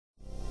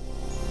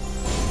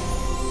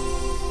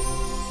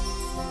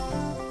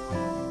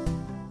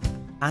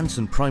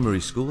Anson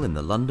Primary School in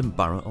the London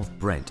Borough of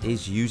Brent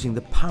is using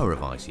the power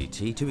of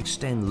ICT to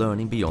extend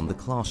learning beyond the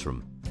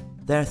classroom.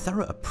 Their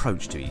thorough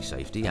approach to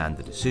e-safety and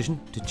the decision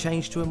to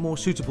change to a more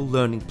suitable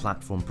learning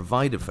platform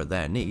provided for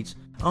their needs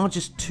are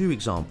just two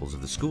examples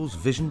of the school's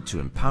vision to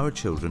empower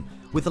children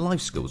with the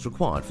life skills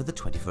required for the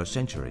 21st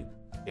century.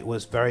 It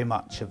was very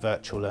much a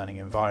virtual learning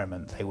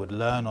environment. They would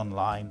learn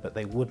online, but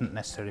they wouldn't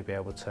necessarily be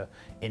able to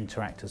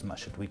interact as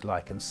much as we'd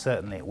like, and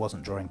certainly it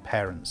wasn't drawing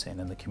parents in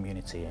and the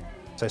community in.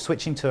 So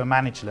switching to a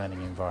managed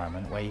learning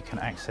environment where you can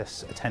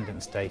access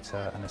attendance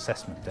data and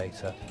assessment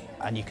data,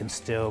 and you can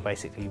still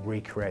basically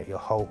recreate your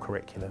whole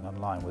curriculum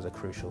online, was a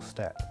crucial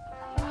step.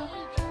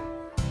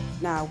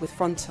 Now with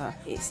Fronter,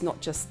 it's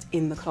not just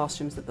in the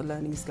classrooms that the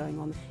learning is going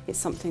on, it's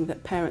something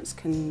that parents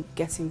can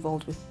get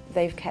involved with.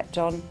 They've kept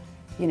on,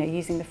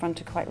 using the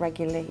Fronter quite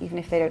regularly, even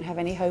if they don't have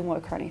any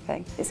homework or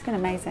anything. It's been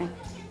amazing.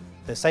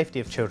 The safety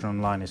of children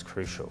online is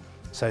crucial.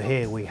 So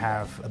here we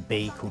have a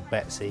bee called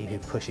Betsy who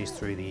pushes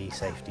through the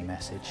e-safety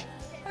message.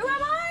 Who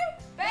am I?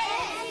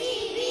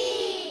 Betsy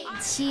Bee!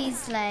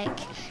 She's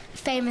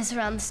famous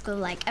around the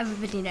school,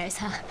 everybody knows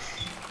her.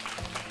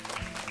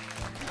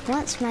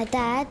 Once my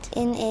dad,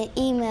 in an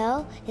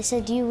email, it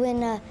said you win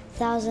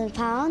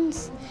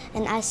 £1,000,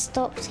 and I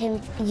stopped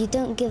him. You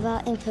don't give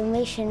out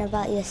information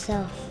about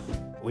yourself.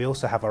 We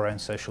also have our own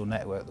social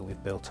network that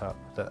we've built up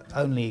that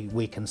only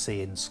we can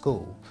see in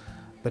school,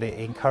 but it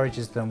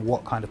encourages them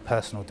what kind of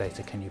personal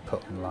data can you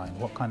put online,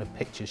 what kind of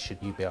pictures should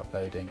you be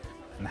uploading,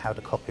 and how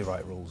do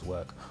copyright rules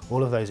work,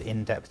 all of those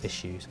in-depth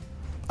issues.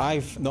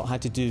 I've not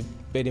had to do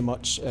very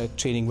much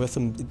training with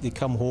them. They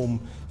come home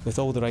with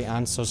all the right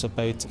answers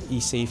about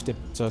e-safety,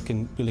 so I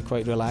can really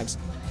quite relax.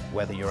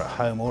 Whether you're at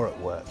home or at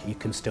work, you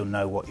can still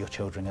know what your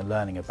children are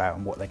learning about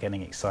and what they're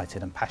getting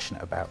excited and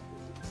passionate about.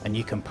 And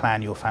you can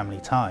plan your family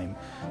time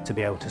to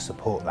be able to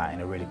support that in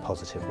a really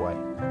positive way.